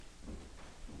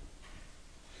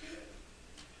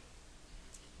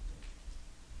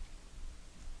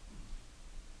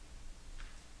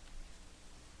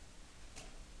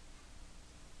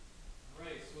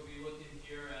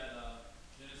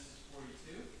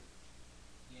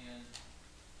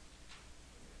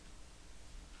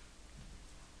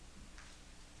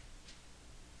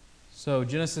So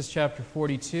Genesis chapter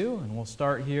 42, and we'll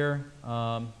start here.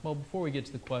 Well, before we get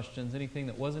to the questions, anything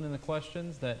that wasn't in the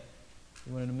questions that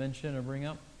you wanted to mention or bring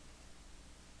up?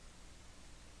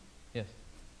 Yes?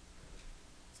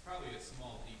 It's probably a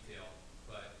small detail,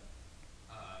 but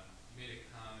you made a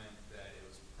comment that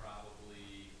it's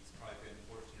probably been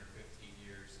 14 or 15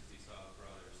 years since he saw his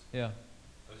brothers. Yeah.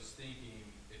 I was just thinking,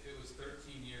 if it was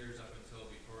 13 years up until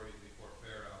before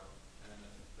Pharaoh, and then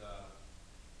the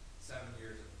 7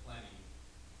 years of plenty,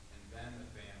 and then the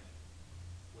famine,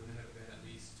 wouldn't it have been at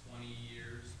least 20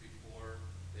 years before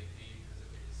they came, because it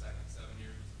was the second 7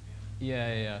 years of the famine?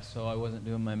 Yeah. So I wasn't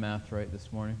doing my math right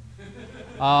this morning.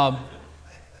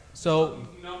 So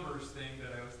numbers thing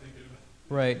that I was thinking about.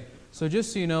 Right. So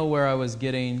just so you know where I was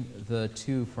getting the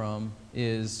 2 from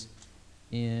is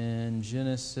in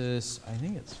Genesis, I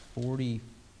think it's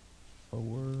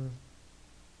 44.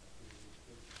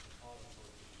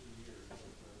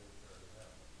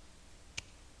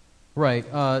 Right.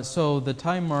 So the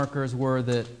time markers were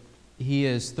that he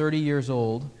is 30 years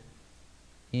old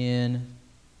in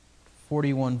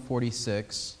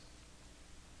 41:46.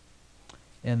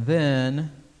 And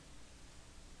then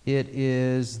it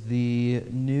is the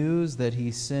news that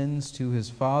he sends to his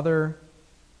father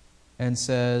and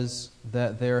says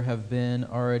that there have been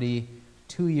already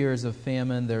 2 years of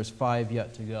famine, there's 5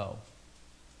 yet to go.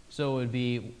 So it would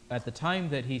be at the time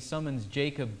that he summons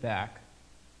Jacob back,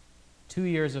 2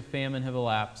 years of famine have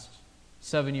elapsed,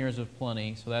 7 years of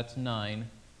plenty, so that's 9,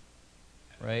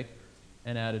 right?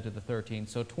 And added to the 13.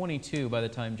 So 22 by the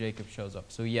time Jacob shows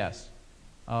up. So yes,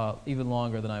 even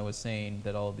longer than I was saying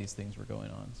that all of these things were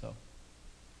going on. So,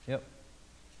 yep.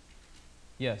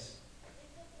 Yes? If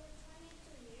it were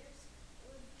 22 years,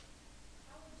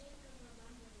 how would Jacob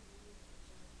remember the names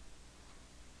of them?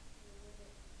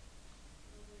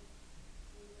 Would it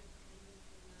be like famine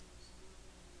to remember some of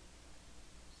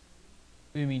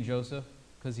them? You mean Joseph?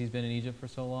 Because he's been in Egypt for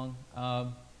so long?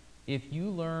 If you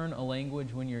learn a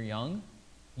language when you're young,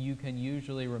 you can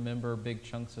usually remember big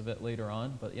chunks of it later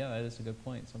on. But yeah, that is a good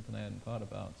point, something I hadn't thought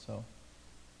about. So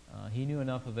he knew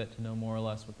enough of it to know more or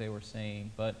less what they were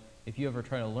saying. But if you ever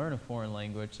try to learn a foreign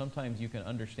language, sometimes you can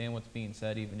understand what's being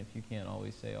said even if you can't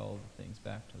always say all of the things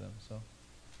back to them. So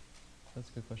that's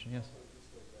a good question. Yes?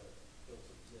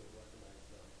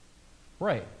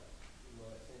 Right.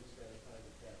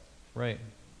 Right.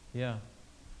 Yeah.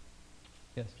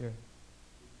 Yes, Jared.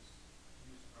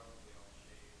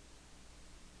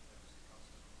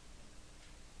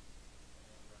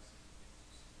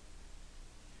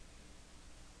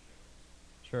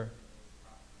 Sure.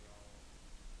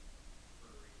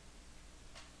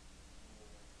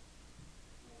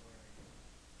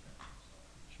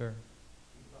 Sure.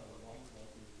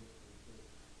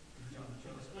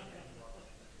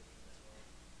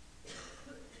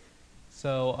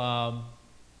 So,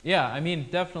 yeah, I mean,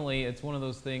 definitely it's one of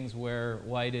those things where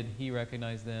why did he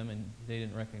recognize them and they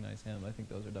didn't recognize him? I think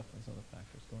those are definitely some of the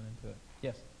factors going into it.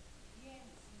 Yes?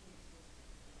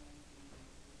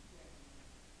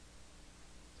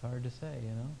 It's hard to say, you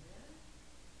know?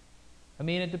 I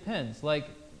mean, it depends. Like,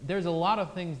 there's a lot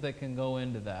of things that can go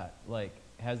into that. Like,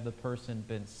 has the person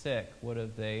been sick? What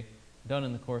have they done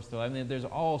in the course, though? I mean, there's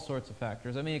all sorts of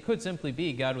factors. I mean, it could simply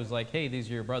be God was like, hey, these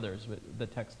are your brothers. But the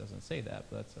text doesn't say that,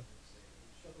 but that's a...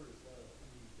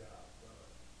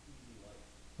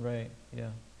 Right,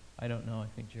 yeah. I don't know. I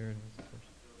think Jared was the first.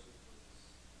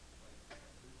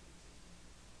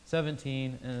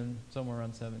 17 and somewhere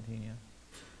around 17, yeah.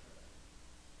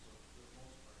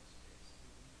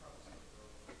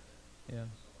 Yeah.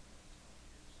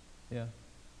 Yeah.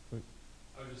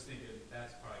 I was just thinking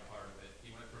that's probably part of it.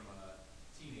 He went from a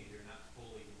teenager, not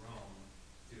fully grown,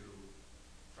 to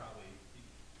probably, he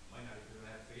might not even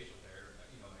have facial hair.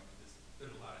 You know, like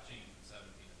there's a lot of change from 17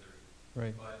 to 30.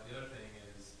 Right. But the other thing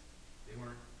is, they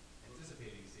weren't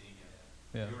anticipating seeing him.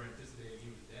 Yeah. They were anticipating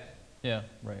he was dead. Yeah,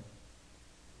 right.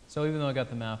 So even though I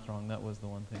got the math wrong, that was the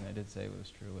one thing I did say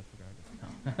was true with regard to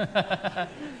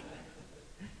the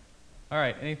All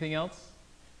right, anything else?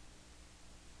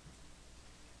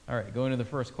 All right, going to the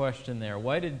first question there.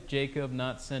 Why did Jacob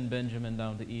not send Benjamin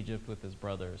down to Egypt with his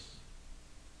brothers?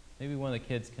 Maybe one of the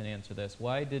kids can answer this.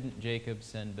 Why didn't Jacob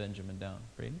send Benjamin down?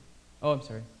 Braden? Oh, I'm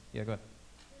sorry. Yeah, go ahead.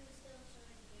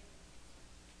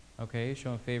 Okay,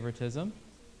 showing favoritism.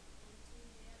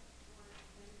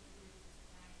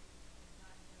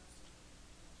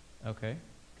 Okay,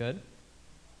 good.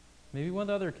 Maybe one of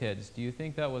the other kids. Do you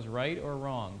think that was right or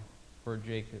wrong for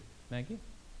Jacob? Maggie?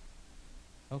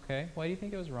 Okay, why do you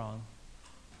think it was wrong?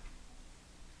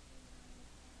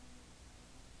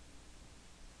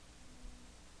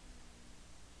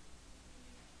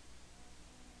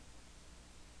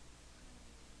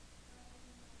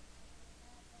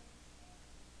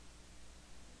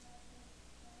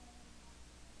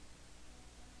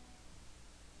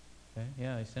 Okay,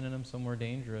 yeah, he's sending them somewhere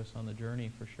dangerous on the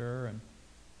journey for sure, and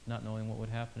not knowing what would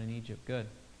happen in Egypt. Good.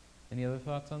 Any other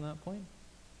thoughts on that point?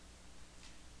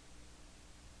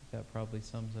 That probably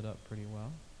sums it up pretty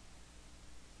well.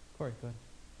 Corey, go ahead.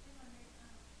 I wondered,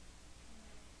 in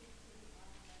that big city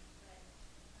element, but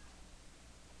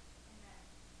in that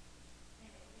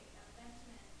kind of okay,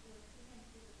 Benjamin, was he going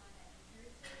to be the one that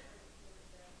inherited,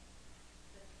 or was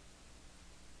the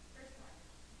first one,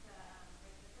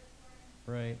 like the firstborn?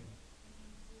 Right. Can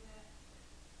you see that?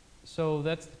 So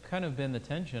that's kind of been the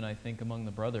tension, I think, among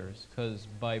the brothers, because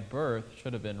by birth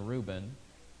should have been Reuben.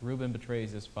 Reuben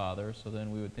betrays his father, so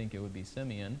then we would think it would be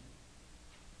Simeon.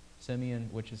 Simeon,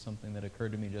 which is something that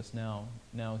occurred to me just now.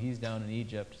 Now he's down in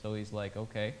Egypt, so he's like,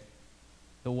 okay,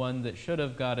 the one that should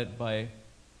have got it by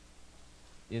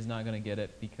is not going to get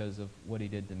it because of what he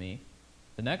did to me.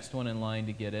 The next one in line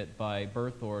to get it by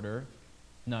birth order,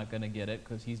 not going to get it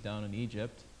because he's down in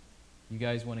Egypt. You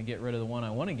guys want to get rid of the one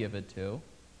I want to give it to.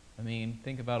 I mean,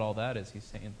 think about all that as he's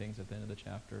saying things at the end of the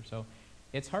chapter. So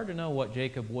it's hard to know what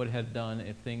Jacob would have done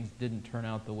if things didn't turn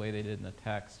out the way they did in the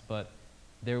text, but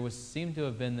there seemed to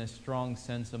have been this strong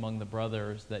sense among the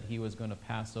brothers that he was going to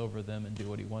pass over them and do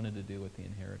what he wanted to do with the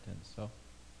inheritance. So,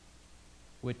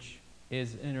 which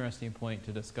is an interesting point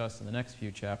to discuss in the next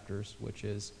few chapters, which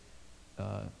is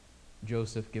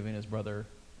Joseph giving his brother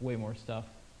way more stuff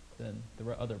than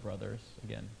the other brothers.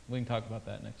 Again, we can talk about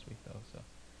that next week, though. So,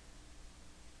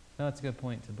 no, that's a good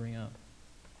point to bring up.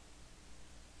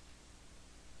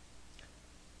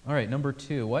 All right, number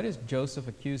 2. Why does Joseph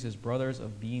accuse his brothers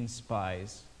of being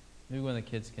spies? Maybe one of the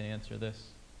kids can answer this.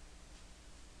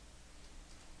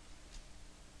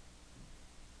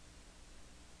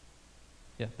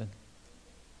 Yeah, Ben.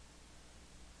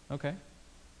 Okay.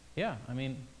 Yeah, I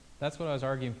mean, that's what I was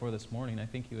arguing for this morning. I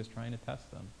think he was trying to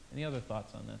test them. Any other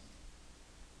thoughts on this?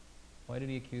 Why did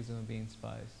he accuse them of being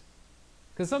spies?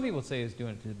 Because some people say he's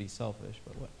doing it to be selfish,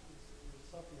 but what?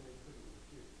 It's something they couldn't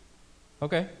refute.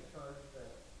 Okay. The charge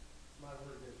that it's my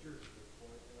word against yours at this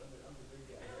point, and I'm the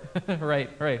big guy. Right,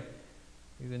 right.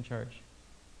 He's in charge.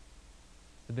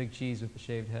 The big cheese with the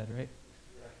shaved head, right?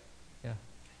 Yeah. I don't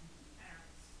know,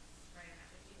 it's right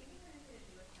enough. Do you think it had anything to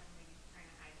do with them maybe trying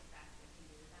to hide the fact that he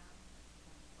knew them,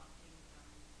 something from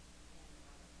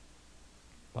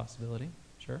Possibility.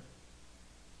 Sure.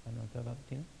 I don't know what that about,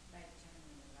 Tina. by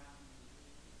determining around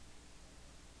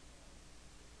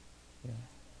Yeah.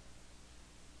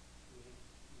 You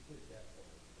did that for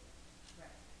me.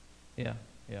 right. Yeah,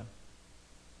 yeah.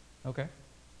 Okay.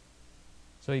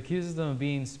 So he accuses them of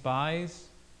being spies,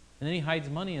 and then he hides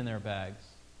money in their bags.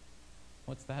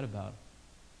 What's that about?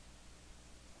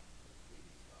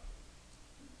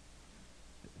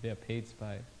 They have paid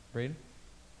spies. Braden?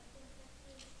 I think that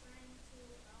he's trying to show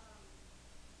them,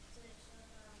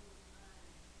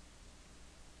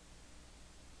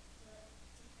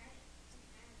 to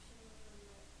kind of show them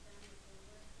that they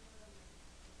work for them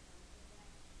and give back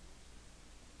information.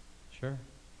 Sure.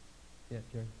 Yeah,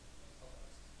 Jared.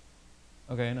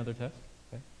 Okay, another test.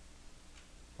 Okay.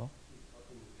 Paul? He's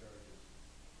upping the charges.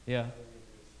 Yeah. Telling you to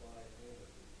be a spy and a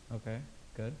thief. Okay,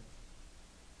 good.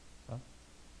 Paul?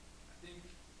 I think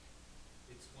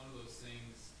it's one of those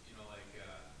things, like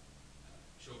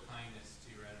show kindness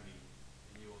to your enemy,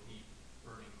 and you will heap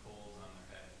burning coals on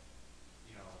their head.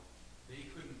 They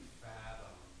couldn't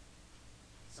fathom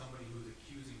somebody who's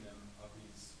accusing them of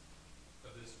this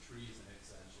treason,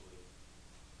 essentially,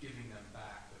 giving them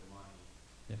back their money.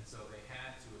 Yeah. And so they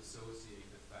had to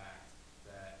associate the fact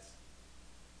that,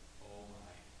 oh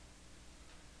my,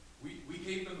 we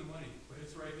gave them the money, but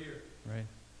it's right here. Right.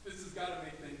 This has got to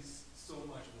make things so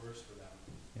much worse for them.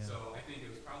 Yeah. So I think it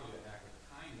was probably an act of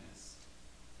kindness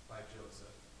by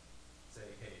Joseph,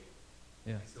 saying, hey,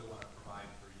 Yeah. I still want to provide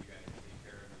for you guys to take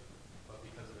care of me, but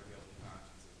because of their guilty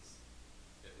consciences,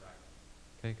 it wrecked them.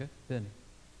 Okay, good. Ben?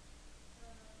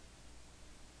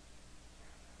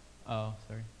 Oh,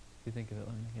 sorry. If you think of it,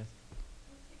 let me, yes.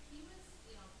 If he was,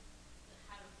 the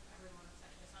head of everyone,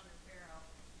 such as under Pharaoh,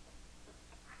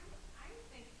 I would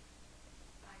think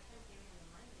by him giving them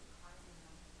the money is causing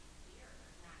them fear,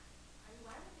 not. I mean,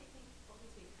 why would they think, oh,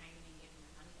 he's being kind to me, giving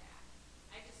the money back?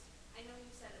 I know you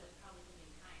said it was probably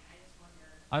being kind. I just wonder.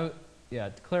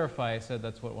 Yeah, to clarify, I said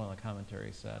that's what one of the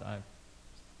commentaries said.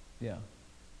 Yeah.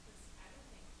 Because I would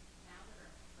think now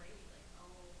they're afraid, like,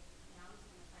 oh, now he's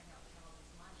going to find out we have all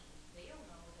this money. They don't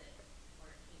know that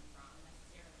where it came from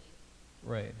necessarily.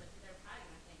 Right. But they're probably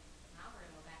going to think, now we're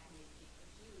going to go back and be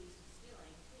accused of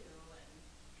stealing too, and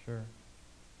Sure.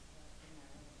 and they're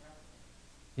really relevant.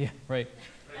 Yeah, right.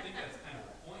 But I think that's kind of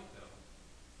the point, though.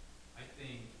 I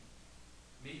think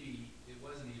maybe it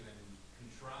wasn't even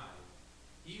contrived.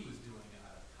 He was doing it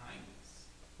out of kindness.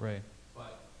 Right.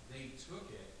 But they took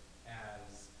it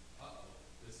as, uh-oh,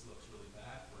 this looks really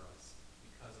bad for us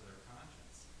because of their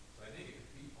conscience. So I think it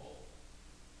could be both.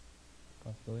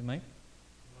 Possibility, Mike?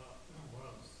 Well, what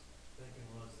I was thinking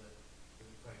was that it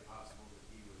was quite possible that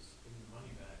he was in the money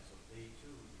bag, so they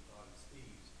too would be caught as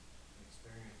thieves and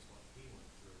experience what he went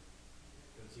through.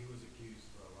 Because he was accused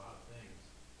for a lot of things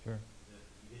Sure. that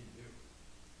he didn't do.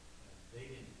 And they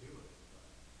didn't do it,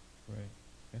 but Right.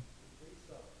 Okay. based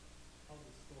on how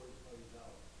the story plays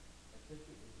out, I think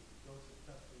it was Joseph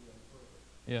testing them further.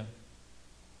 Yeah.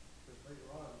 Because later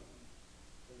on,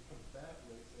 when he comes back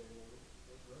and they say, well,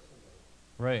 what's the rest of them?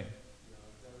 Right. You know,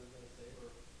 is that what he's going to say? Or,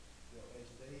 you know, as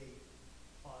they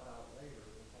plot out later,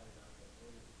 they find out that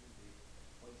they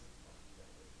placed something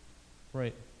together.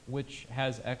 Right. Which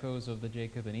has echoes of the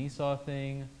Jacob and Esau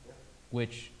thing, Yeah.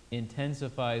 which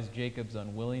intensifies Jacob's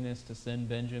unwillingness to send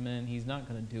Benjamin. He's not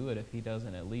going to do it if he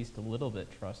doesn't at least a little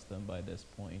bit trust them by this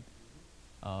point,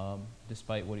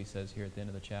 despite what he says here at the end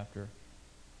of the chapter.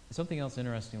 Something else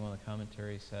interesting one of the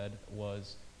commentaries said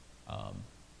was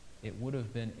it would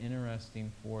have been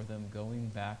interesting for them going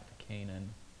back to Canaan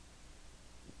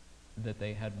that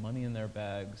they had money in their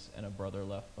bags and a brother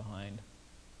left behind,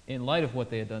 in light of what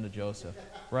they had done to Joseph,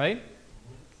 right?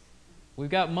 We've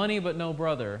got money but no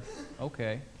brother.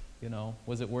 Okay, you know,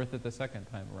 was it worth it the second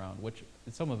time around? Which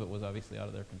some of it was obviously out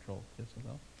of their control. Just as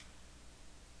well.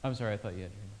 I'm sorry, I thought you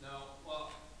had your hand. No,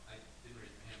 well, I didn't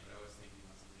raise my hand, but I was thinking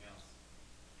about something else.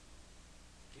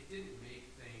 It didn't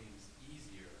make things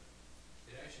easier.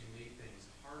 It actually made things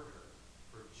harder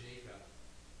for Jacob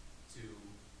to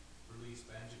release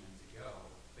Benjamin to go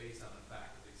based on the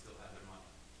fact that they still had their money.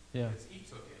 Yeah. Because he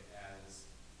took it as,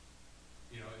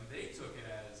 you know, and they took it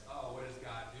as, oh, what is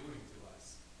God doing to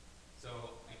us?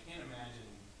 So I can't imagine,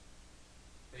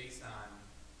 based on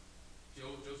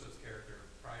Joseph's character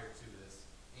prior to this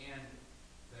and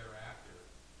thereafter,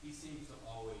 he seems to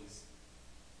always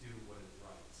do what is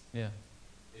right. Yeah.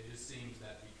 It just seems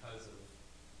that because of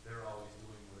they're always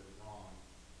doing what is wrong,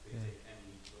 they Yeah. take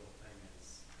any little thing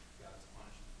as God's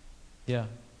punishment. Yeah.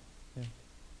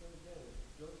 So again,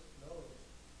 Joseph knows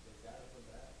they got to come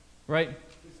back. Right.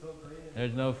 There's no grain in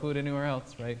There's no food anywhere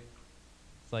else, right?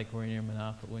 It's like when you're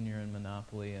in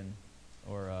Monopoly and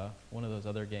or one of those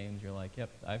other games. You're like, yep,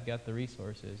 I've got the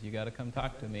resources. You got to come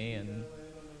talk to me, and You gotta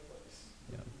land on my place.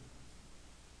 yep.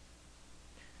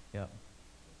 Yep.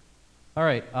 All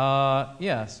right.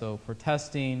 Yeah. So for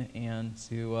testing and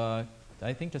to,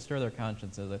 I think to stir their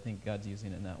consciences. I think God's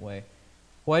using it in that way.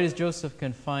 Why does Joseph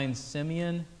confine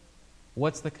Simeon?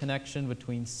 What's the connection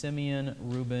between Simeon,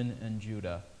 Reuben, and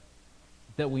Judah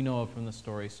that we know of from the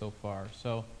story so far?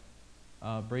 So,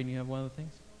 Braden, you have one of the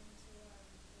things?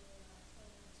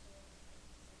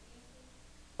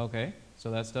 Okay,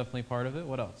 so that's definitely part of it.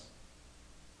 What else?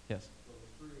 Yes. So the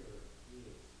three are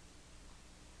Judah's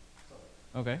sons.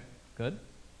 Okay, good.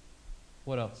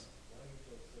 What else? Why he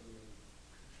chose Simeon?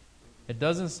 It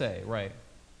doesn't say, right.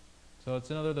 So it's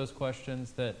another of those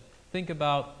questions that think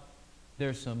about.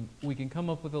 We can come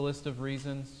up with a list of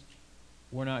reasons.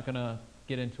 We're not going to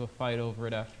get into a fight over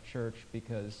it after church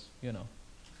because, you know,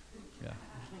 yeah.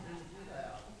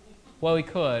 Well, we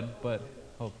could, but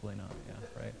hopefully not,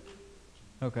 yeah, right.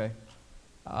 Okay.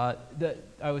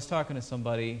 I was talking to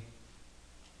somebody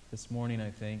this morning, I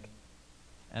think,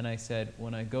 and I said,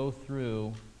 when I go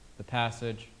through the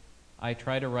passage, I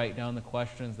try to write down the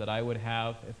questions that I would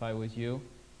have if I was you,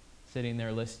 sitting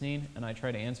there listening, and I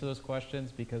try to answer those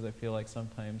questions because I feel like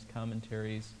sometimes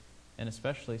commentaries, and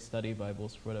especially study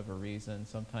Bibles for whatever reason,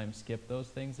 sometimes skip those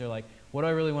things. They're like, what do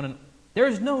I really want to...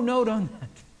 There's no note on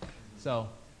that. So,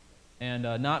 and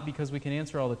not because we can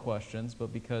answer all the questions,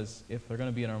 but because if they're going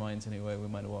to be in our minds anyway, we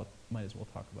might as well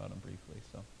talk about them briefly.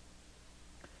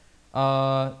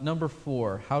 So, number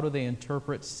 4, how do they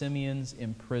interpret Simeon's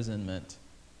imprisonment?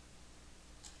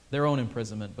 Their own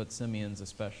imprisonment, but Simeon's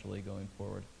especially going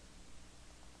forward.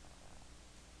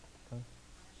 Okay.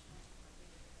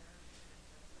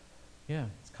 Yeah,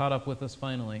 it's caught up with us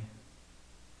finally.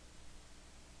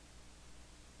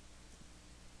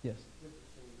 Yes.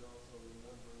 Interesting is also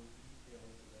remembering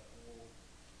details of that whole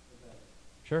event.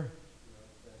 Sure. You know,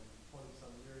 it's been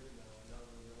 20-some years now, and now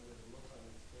we remember the look on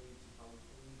his face and how he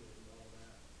pleaded and all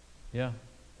that. Yeah.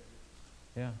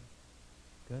 Yeah.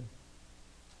 Good.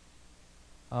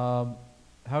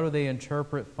 How do they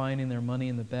interpret finding their money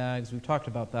in the bags? We've talked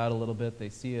about that a little bit. They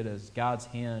see it as God's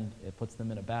hand. It puts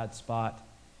them in a bad spot.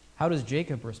 How does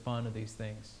Jacob respond to these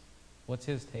things? What's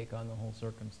his take on the whole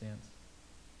circumstance?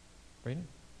 Braden?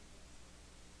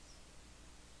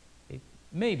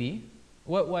 Maybe.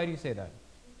 Why do you say that?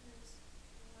 Because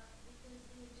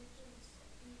the Egyptians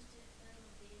accused them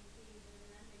of being thieves,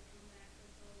 and then they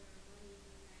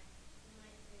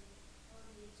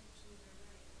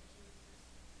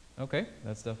Okay,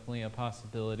 that's definitely a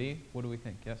possibility. What do we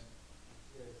think? Yes?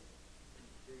 Yes.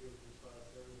 Jacob's response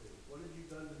to everything. What have you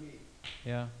done to me?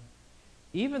 Yeah.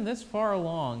 Even this far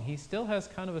along, he still has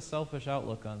kind of a selfish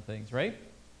outlook on things, right?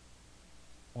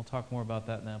 We'll talk more about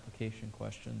that in the application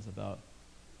questions about,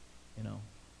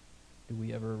 do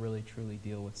we ever really truly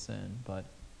deal with sin? But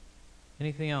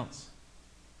anything else?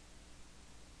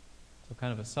 So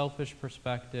kind of a selfish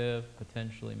perspective,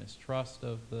 potentially mistrust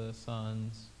of the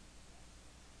sons.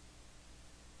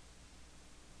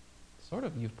 Sort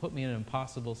of, you've put me in an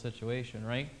impossible situation,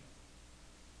 right?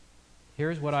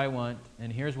 Here's what I want,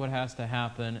 and here's what has to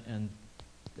happen, and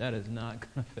that is not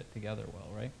going to fit together well,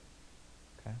 right?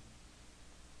 Okay.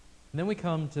 And then we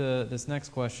come to this next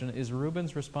question. Is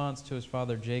Reuben's response to his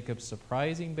father Jacob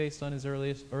surprising based on his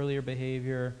earlier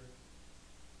behavior?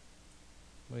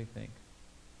 What do you think?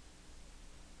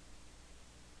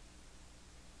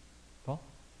 Paul?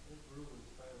 I think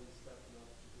Reuben's finally stepping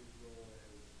up to his role as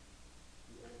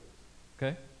the oldest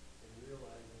Okay. and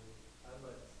realizing I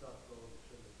let stuff go that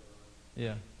shouldn't have gone,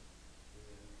 Yeah. and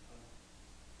I'm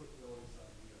putting the onus on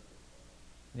you at this point.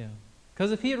 Yeah.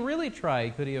 Because if he had really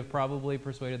tried, could he have probably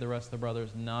persuaded the rest of the brothers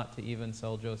not to even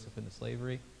sell Joseph into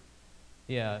slavery?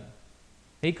 Yeah.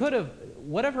 He could have,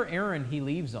 whatever errand he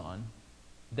leaves on,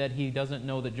 that he doesn't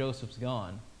know that Joseph's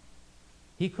gone,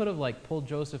 he could have pulled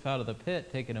Joseph out of the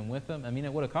pit, taken him with him. I mean,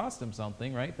 it would have cost him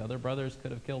something, right? The other brothers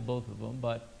could have killed both of them,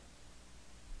 but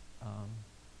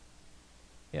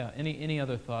yeah. Any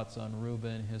other thoughts on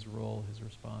Reuben, his role, his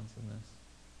response in this?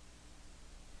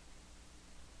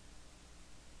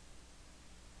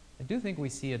 I do think we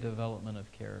see a development of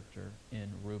character in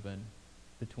Reuben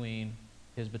between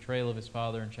his betrayal of his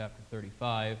father in chapter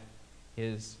 35,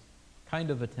 his kind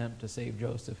of attempt to save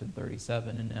Joseph in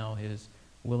 37, and now his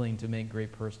willing to make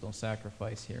great personal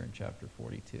sacrifice here in chapter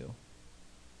 42.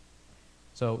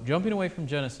 So jumping away from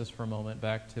Genesis for a moment,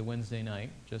 back to Wednesday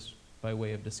night, just by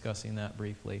way of discussing that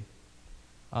briefly.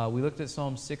 We looked at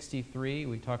Psalm 63.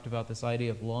 We talked about this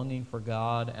idea of longing for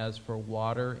God as for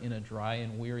water in a dry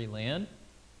and weary land.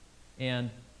 And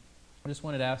I just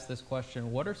wanted to ask this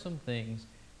question. What are some things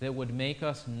that would make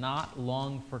us not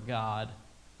long for God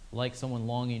like someone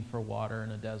longing for water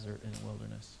in a desert, in a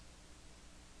wilderness?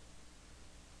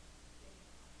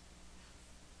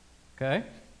 Okay?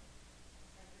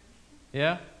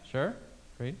 Yeah, sure.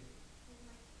 Great.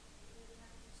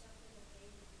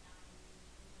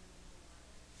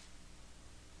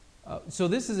 So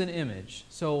this is an image.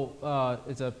 So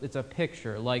it's a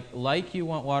picture. Like you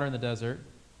want water in the desert,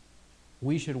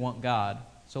 we should want God.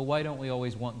 So why don't we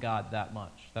always want God that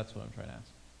much? That's what I'm trying to ask.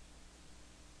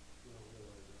 You don't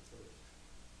realize that first.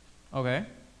 Okay,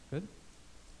 good.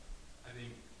 I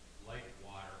think, like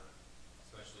water,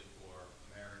 especially for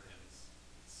Americans,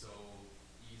 it's so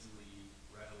easily,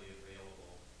 readily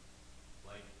available.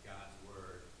 Like God's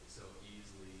Word is so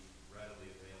easily,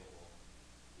 readily available.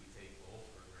 We take both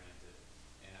for granted.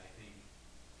 And I think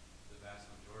the vast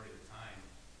majority of the time,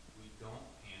 we don't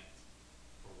pant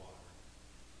for water,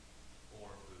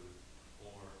 or food,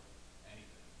 or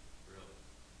anything, really.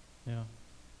 Yeah.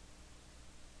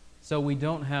 So we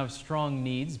don't have strong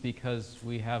needs because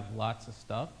we have lots of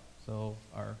stuff. So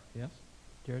yes,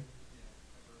 Jared? Yeah,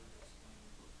 I've heard it explained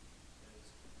as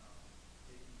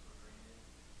taking for granted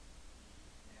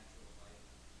the natural light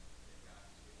that God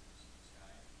has given us in the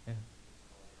sky. Yeah. It's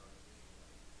called the artificial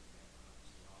light that we have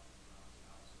obviously off and around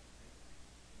the house at nighttime.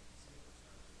 You can see it,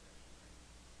 stars are actually right.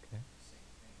 Okay.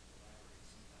 Same thing, elaborate.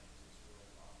 Sometimes this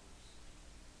world offers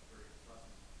very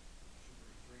pleasant,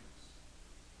 sugary drinks,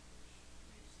 which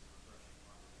makes the refreshing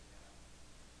water that God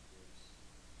gives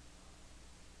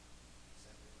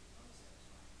satisfying,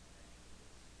 unsatisfying, and actually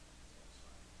is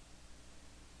satisfying.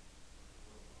 What the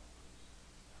world offers is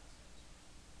not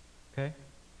satisfying. Okay.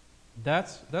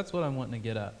 That's what I'm wanting to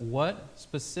get at. What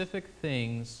specific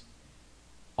things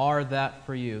are that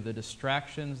for you? The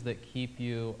distractions that keep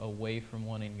you away from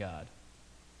wanting God?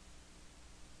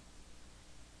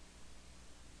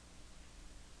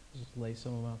 Just lay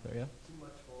some of them out there, yeah? Too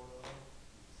much going on.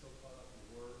 You're so caught up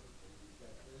in work, and you've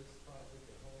got this project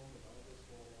at home and all this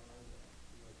going on that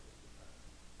you might take the time.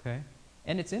 Okay.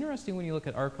 And it's interesting when you look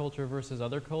at our culture versus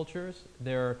other cultures.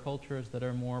 There are cultures that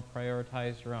are more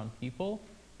prioritized around people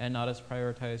and not as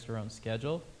prioritized around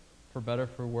schedule. For better,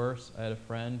 for worse, I had a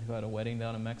friend who had a wedding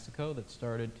down in Mexico that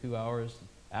started 2 hours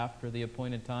after the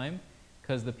appointed time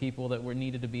because the people that were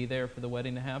needed to be there for the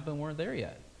wedding to happen weren't there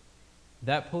yet.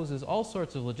 That poses all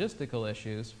sorts of logistical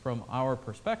issues from our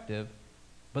perspective,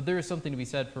 but there is something to be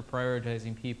said for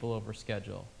prioritizing people over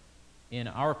schedule. In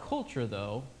our culture,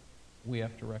 though, we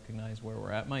have to recognize where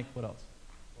we're at. Mike, what else?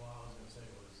 Well, I was going to say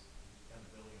was kind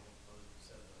of building on what you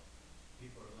said, though.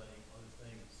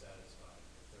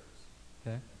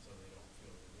 Okay. And so they don't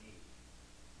feel the need.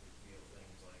 They feel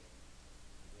things like,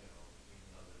 even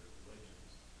other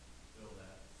religions feel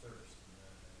that thirst and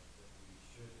that we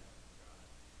should have for God.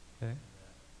 Okay. And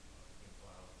that can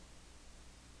cloud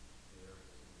the areas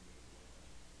that we need to look at.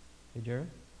 Hey, Jared?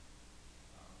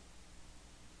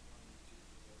 On YouTube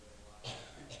the other day a lot.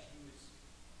 He was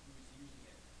using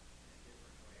it in a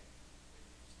different way. They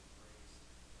used the phrase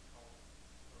cult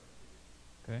productivity.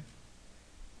 Okay. And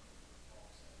one of what Paul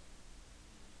said,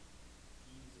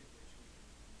 the ease at which we can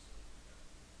be so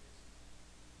productive and busy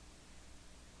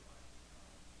and provide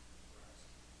rest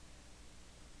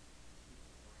and keep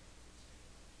the brain in a state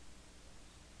of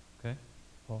Okay.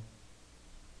 Paul?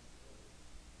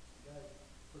 The guy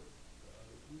put,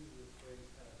 uses this phrase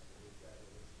pastor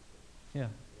antagonistically.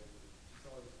 Yeah. And it just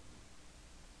always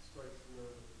strikes a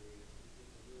nerve with me.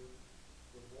 It's a weird,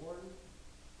 we're born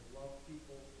to love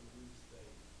people and lose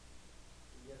things.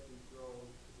 And yet we've grown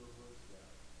to reverse that.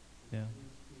 We Yeah.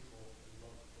 lose people and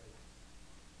love things.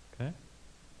 Okay.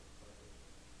 It's like a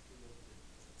real big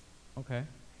thing. Okay.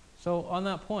 So on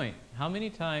that point, how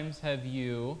many times have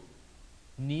you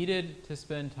needed to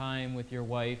spend time with your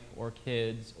wife or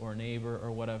kids or neighbor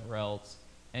or whatever else,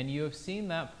 and you have seen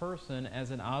that person as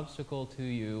an obstacle to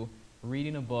you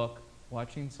reading a book,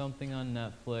 watching something on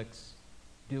Netflix,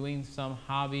 doing some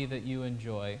hobby that you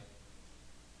enjoy?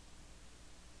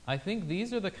 I think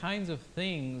these are the kinds of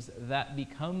things that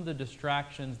become the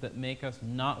distractions that make us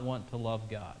not want to love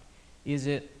God. Is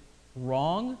it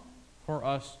wrong for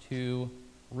us to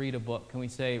read a book? Can we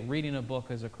say reading a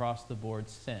book is across the board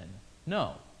sin?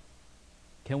 No.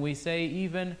 Can we say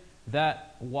even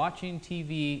that watching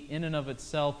TV in and of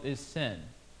itself is sin?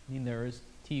 I mean, there is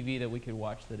TV that we could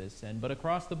watch that is sin. But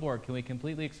across the board, can we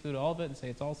completely exclude all of it and say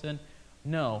it's all sin?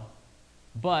 No.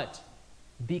 But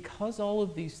because all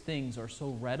of these things are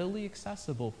so readily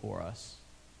accessible for us,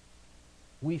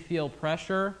 we feel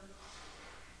pressure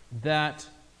that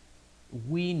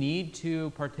we need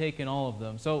to partake in all of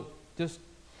them. So just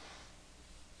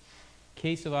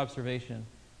case of observation,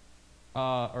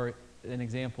 or an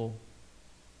example.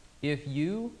 If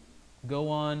you go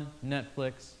on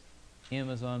Netflix,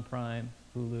 Amazon Prime,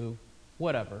 Hulu,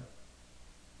 whatever,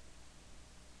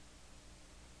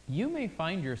 you may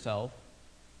find yourself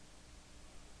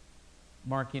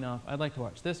marking off, I'd like to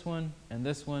watch this one, and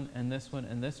this one, and this one,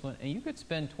 and this one, and you could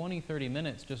spend 20, 30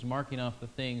 minutes just marking off the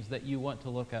things that you want to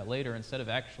look at later instead of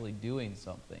actually doing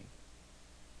something.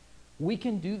 We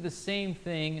can do the same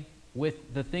thing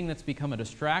with the thing that's become a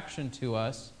distraction to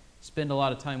us, spend a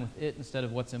lot of time with it instead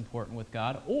of what's important with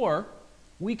God, or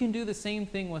we can do the same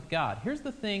thing with God. Here's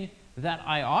the thing that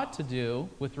I ought to do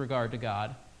with regard to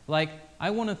God. Like,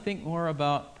 I want to think more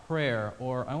about prayer,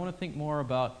 or I want to think more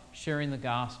about sharing the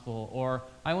gospel, or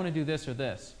I want to do this or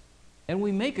this. And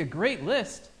we make a great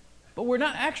list, but we're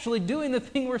not actually doing the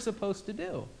thing we're supposed to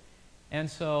do. And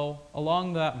so,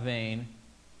 along that vein,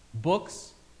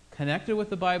 books connected with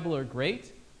the Bible are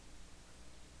great,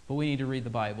 but we need to read the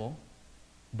Bible.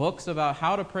 Books about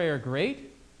how to pray are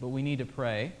great, but we need to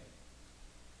pray.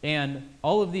 And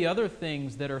all of the other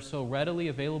things that are so readily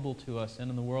available to us and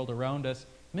in the world around us,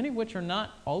 many of which are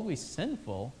not always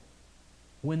sinful,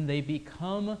 when they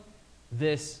become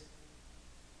this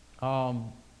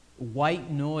white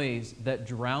noise that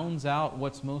drowns out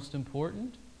what's most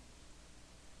important,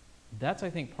 that's, I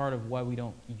think, part of why we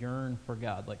don't yearn for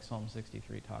God, like Psalm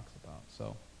 63 talks about.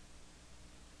 So,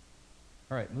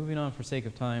 all right, moving on for sake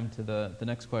of time to the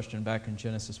next question back in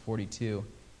Genesis 42.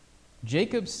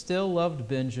 Jacob still loved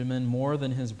Benjamin more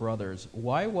than his brothers.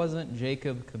 Why wasn't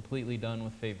Jacob completely done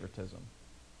with favoritism?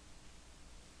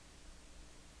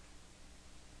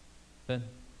 Ben?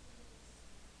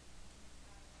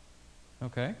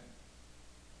 Okay.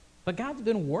 But God's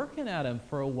been working at him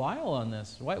for a while on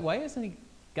this. Why hasn't he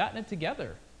gotten it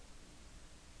together?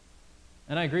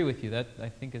 And I agree with you. That, I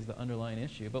think, is the underlying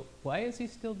issue. But why is he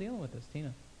still dealing with this,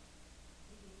 Tina?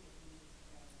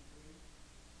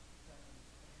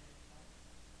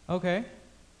 Okay.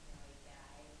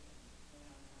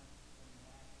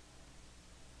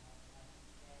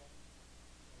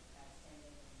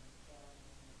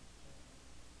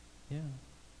 Yeah.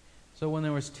 So when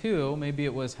there was two, maybe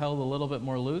it was held a little bit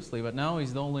more loosely, but now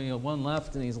he's the only one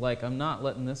left, and he's like, I'm not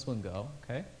letting this one go.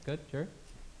 Okay, good, Jared?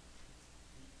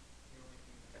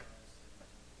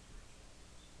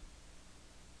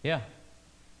 Yeah.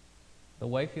 The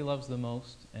wife he loves the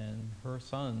most, and her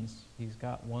sons, he's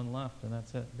got one left, and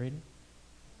that's it. Braden?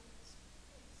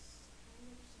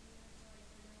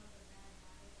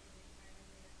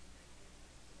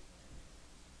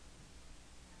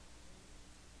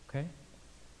 Okay.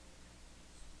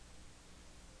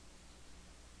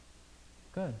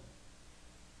 Good.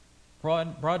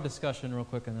 broad discussion real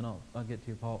quick, and then I'll get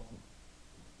to you, Paul.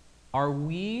 How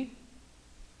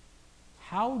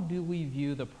do we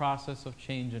view the process of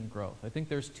change and growth? I think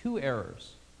there's two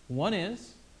errors. One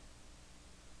is,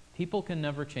 people can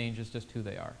never change, it's just who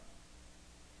they are.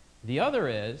 The other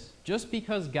is, just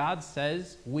because God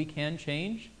says we can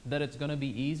change, that it's going to be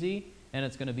easy, and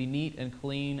it's going to be neat and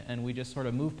clean, and we just sort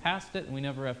of move past it, and we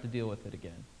never have to deal with it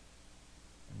again.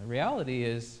 And the reality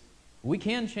is, we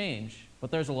can change,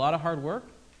 but there's a lot of hard work,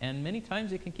 and many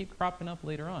times it can keep cropping up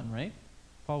later on, right?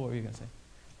 Paul, what were you going to say? I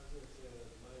was going to say that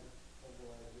my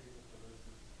underlying reason for this is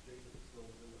Jacob still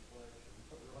was in the flesh and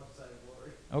put the wrong side of glory.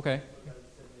 Okay, Still got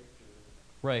the same nature.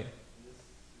 right. And this is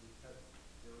kind of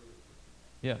area.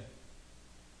 Yeah.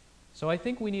 So I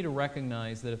think we need to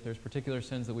recognize that if there's particular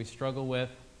sins that we struggle with,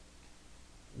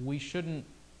 we shouldn't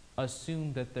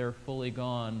assume that they're fully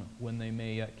gone when they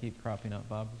may yet keep cropping up.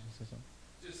 Bob, did you say something?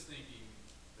 Just thinking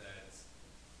that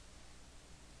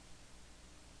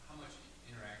how much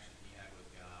interaction he had with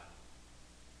God,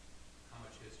 how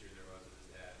much history there was with his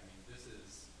dad. I mean, this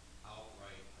is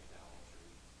outright idolatry.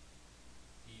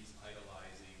 He's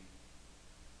idolizing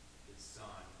his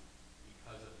son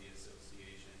because of the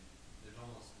association. There's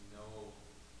almost no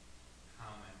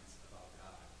comments about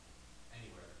God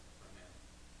anywhere from him.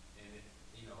 And it's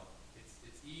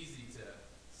easy to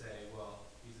say, well,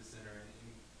 he's a sinner, and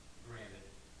granted,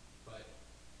 but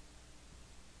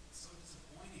it's so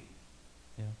disappointing.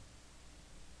 Yeah.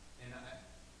 And I'm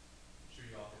sure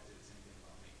you all could say the same thing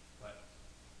about me, but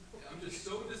I'm just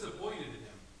so disappointed in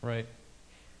him. Right.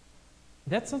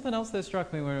 That's something else that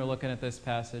struck me when we were looking at this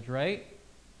passage, right?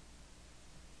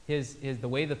 The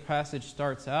way the passage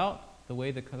starts out, the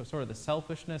way the sort of the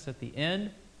selfishness at the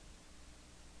end.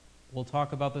 We'll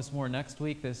talk about this more next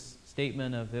week, this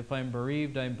statement of, if I'm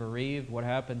bereaved, I'm bereaved. What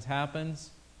happens,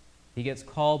 happens. He gets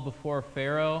called before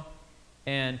Pharaoh,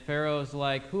 and Pharaoh's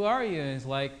like, who are you? And he's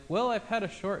like, well, I've had a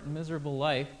short and miserable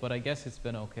life, but I guess it's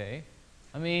been okay.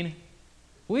 I mean,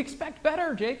 we expect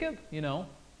better, Jacob,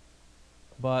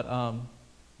 But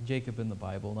Jacob in the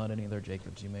Bible, not any other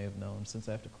Jacobs you may have known, since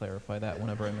I have to clarify that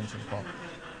whenever I mention Paul.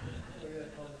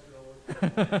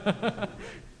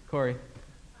 Corey. Along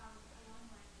the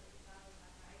lines of what Bob was talking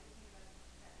about, I just think about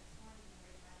that this morning when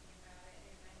we were talking about it.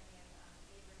 It reminded me of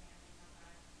Abraham and how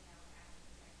God, asked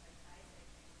to protect Isaac,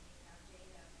 and now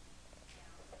Jacob, so the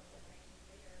generations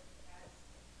later, God's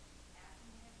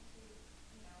asking him to,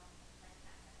 protect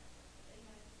that. It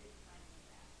reminds me of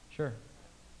that. Sure.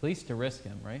 At least to risk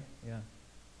him, right? Yeah.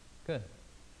 Good.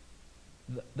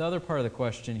 The other part of the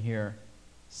question here,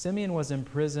 Simeon was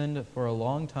imprisoned for a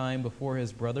long time before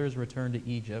his brothers returned to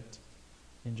Egypt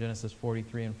in Genesis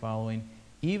 43 and following.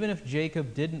 Even if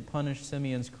Jacob didn't punish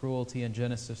Simeon's cruelty in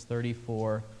Genesis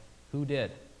 34, who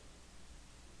did?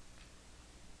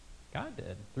 God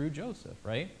did, through Joseph,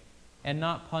 right? And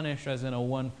not punish as in a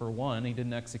one-for-one. He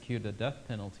didn't execute a death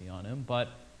penalty on him, but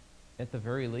at the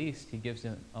very least, he gives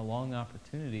him a long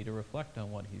opportunity to reflect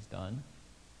on what he's done.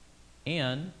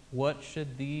 And what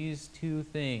should these two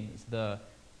things, the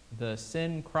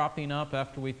sin cropping up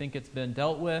after we think it's been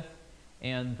dealt with,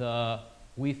 and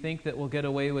we think that we'll get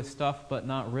away with stuff but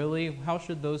not really, how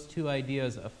should those two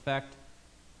ideas affect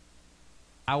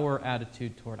our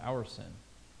attitude toward our sin?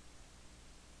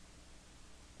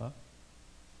 Huh?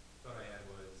 Thought I had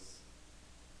was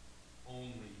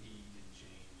only he can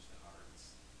change the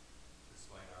hearts.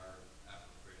 Despite our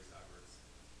greatest efforts,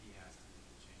 he has to make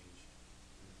the change.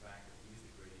 And the fact that he's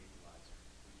the great equalizer,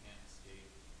 we can't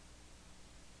escape,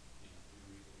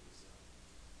 through evil we sow.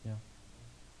 Yeah.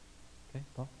 Okay,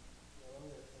 Paul? Well, I'm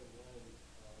going to say one,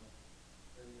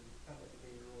 and the comment you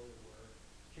made earlier where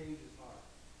change is hard.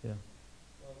 Yeah.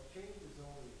 Well, change is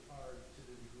only hard to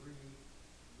the degree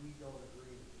we don't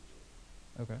agree with the change.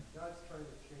 Okay. God's trying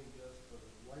to change us for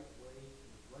the right way,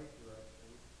 in the right direction,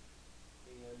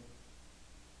 and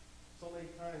so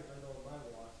many times I know in my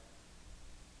walk,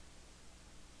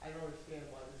 I don't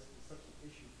understand why this is such an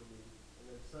issue for me,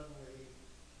 and then suddenly,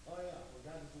 oh yeah, well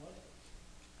God doesn't like it.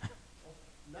 Well,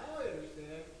 now I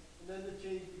understand, and then the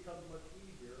change becomes much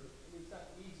easier. I mean, it's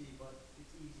not easy, but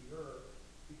it's easier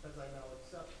because I now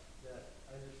accept that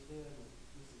I understand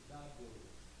this is God doing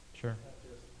this. Sure. It's not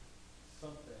just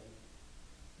something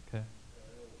Okay. that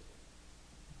I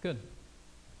understand. Good.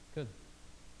 Good.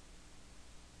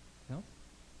 No?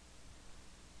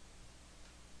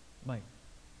 Mike? It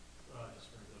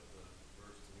just brings up the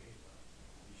verse to me,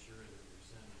 be sure that your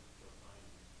sin shall find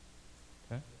you.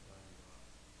 Okay. Shall find you out.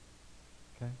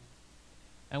 Okay.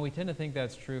 And we tend to think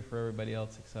that's true for everybody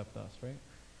else except us, right?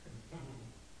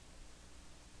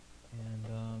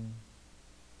 And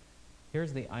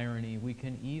here's the irony. We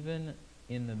can even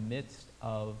in the midst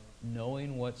of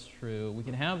knowing what's true. We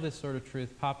can have this sort of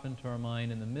truth pop into our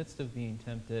mind in the midst of being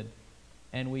tempted,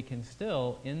 and we can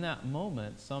still, in that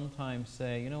moment, sometimes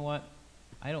say, you know what,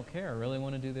 I don't care, I really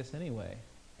want to do this anyway.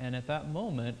 And at that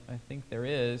moment, I think there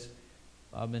is,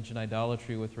 I'll mention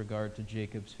idolatry with regard to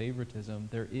Jacob's favoritism,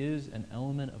 there is an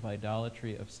element of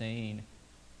idolatry of saying,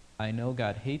 I know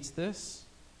God hates this,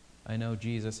 I know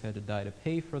Jesus had to die to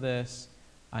pay for this,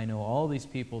 I know all these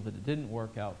people that it didn't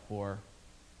work out for,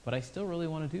 but I still really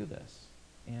want to do this.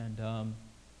 And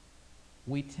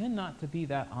we tend not to be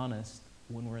that honest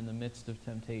when we're in the midst of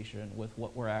temptation with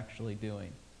what we're actually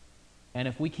doing. And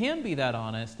if we can be that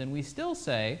honest and we still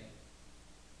say,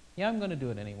 yeah, I'm going to do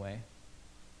it anyway,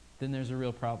 then there's a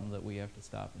real problem that we have to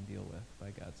stop and deal with by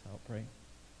God's help, right?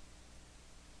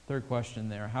 Third question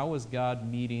there, how was God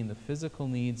meeting the physical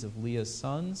needs of Leah's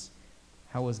sons?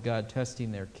 How was God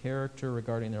testing their character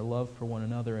regarding their love for one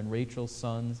another and Rachel's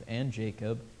sons and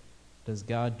Jacob? Does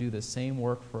God do the same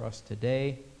work for us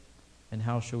today? And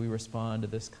how shall we respond to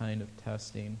this kind of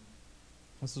testing?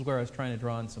 This is where I was trying to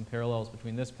draw in some parallels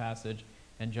between this passage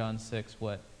and John 6,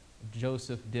 what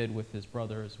Joseph did with his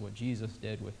brothers, what Jesus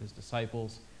did with his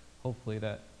disciples. Hopefully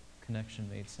that connection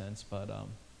made sense. But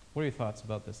what are your thoughts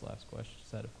about this last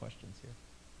set of questions here?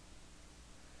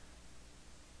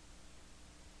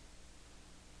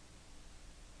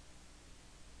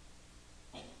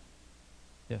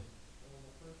 Yeah. Well,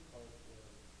 the first part was,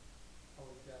 how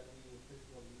was God meeting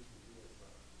physical needs of Leah's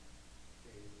son?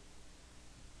 Okay.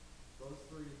 Those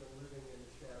three have been living in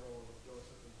the shadow of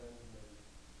Joseph and Benjamin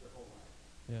their whole life.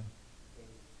 Yeah.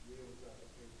 Because Leah was not the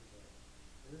case for them.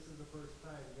 And this is the first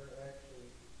time they're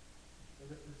actually in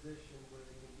a position where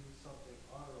they can do something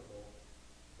honorable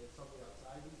and something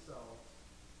outside themselves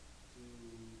to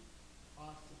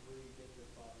possibly get their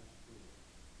father's approval.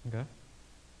 Okay.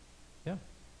 Yeah.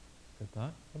 Good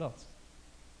thought. What else?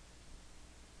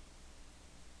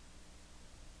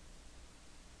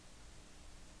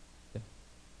 Yeah.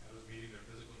 God was meeting their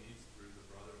physical needs through the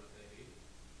brother that they hated.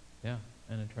 Yeah.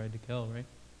 And it tried to kill, right?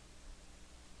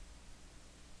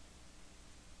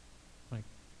 Mike.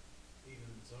 Even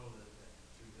so that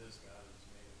through this God has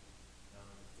made it not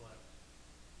only reflect,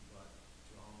 but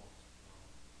to almost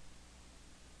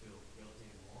feel guilty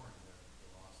and mourn the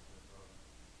loss of their brother.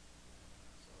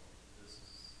 So this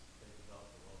is, they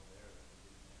developed a love there that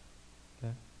they didn't have.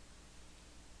 Okay.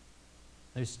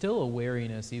 There's still a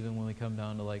wariness even when we come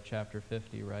down to like chapter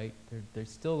 50, right? They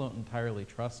still don't entirely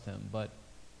trust him, but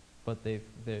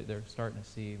they're starting to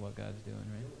see what God's doing,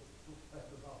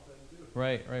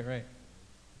 right? Right.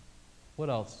 What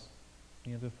else?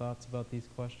 Any other thoughts about these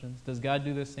questions? Does God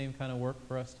do the same kind of work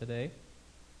for us today?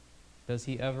 Does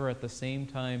he ever at the same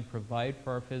time provide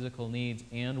for our physical needs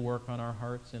and work on our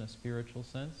hearts in a spiritual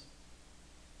sense?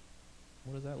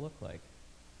 What does that look like?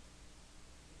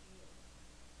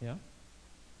 Yeah?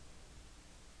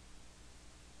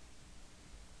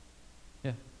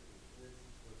 Yeah. This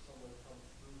is where someone comes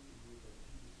through to you that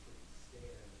you just couldn't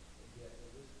stand, and yet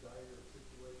in this dire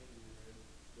situation you're in,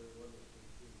 they're one that can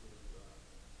see their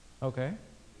Okay.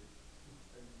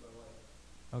 and my life.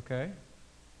 Okay.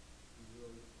 You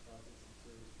really causes some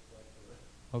serious reflection.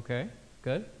 Okay.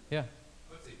 Good. Yeah.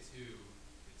 I would say, too,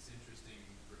 it's interesting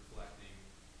reflecting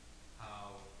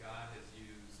how God has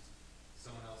used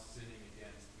someone else sinning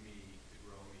against me to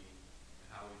grow me,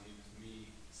 and how he's used me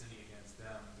sinning against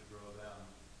them to grow them,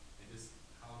 and just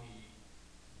how he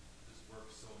just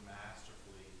works so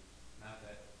masterfully. Not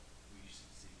that we should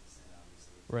seek to sin,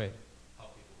 obviously, to Right.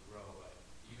 help people grow, but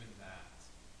even that,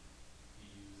 he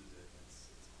uses it.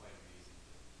 It's quite amazing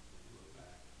to look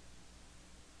back.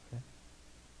 Okay.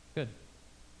 Good.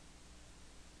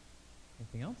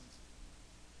 Anything else?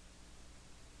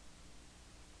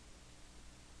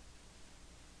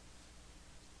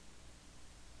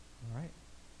 All right.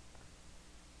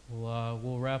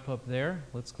 We'll wrap up there.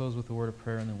 Let's close with a word of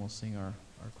prayer, and then we'll sing our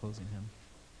closing hymn.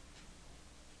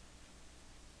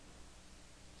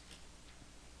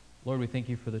 Lord, we thank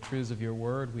you for the truths of your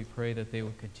word. We pray that they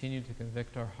will continue to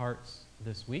convict our hearts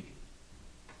this week.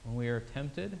 When we are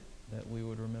tempted, that we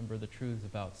would remember the truths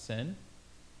about sin.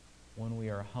 When we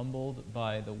are humbled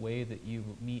by the way that you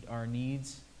meet our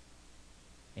needs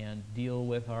and deal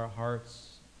with our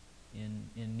hearts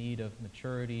in need of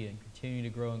maturity and continue to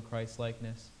grow in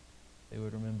Christ-likeness, they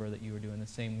would remember that you were doing the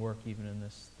same work even in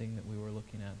this thing that we were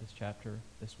looking at, this chapter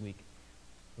this week.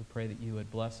 We pray that you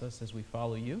would bless us as we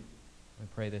follow you. We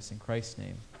pray this in Christ's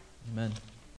name. Amen.